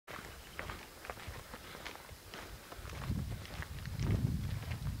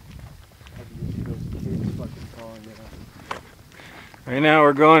Right now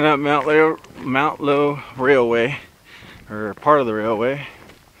we're going up Mount Low Railway, or part of the railway.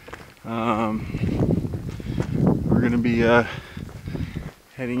 We're going to be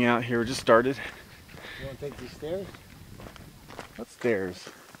heading out here. We just started. You want to take these stairs? What stairs?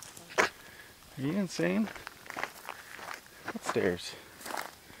 Are you insane? What stairs?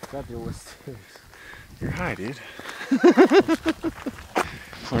 I thought there was stairs. You're high, dude.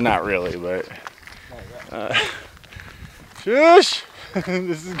 We're not really, but... shush!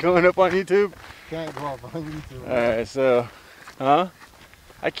 This is going up on YouTube. Can't go up on YouTube. Alright, so... Huh?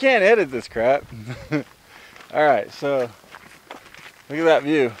 I can't edit this crap. Alright, so... Look at that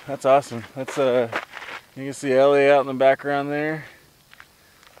view. That's awesome. That's you can see LA out in the background there.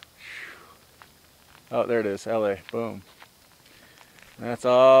 Oh, there it is, LA. Boom. That's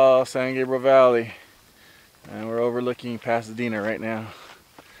all San Gabriel Valley. And we're overlooking Pasadena right now.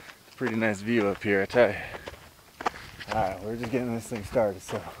 It's a pretty nice view up here, I tell you. Alright, we're just getting this thing started.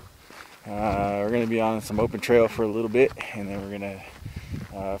 So we're going to be on some open trail for a little bit, and then we're going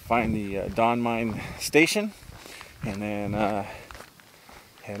to find the Dawn Mine station, and then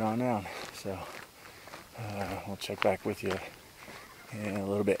head on down. So we'll check back with you in a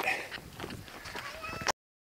little bit.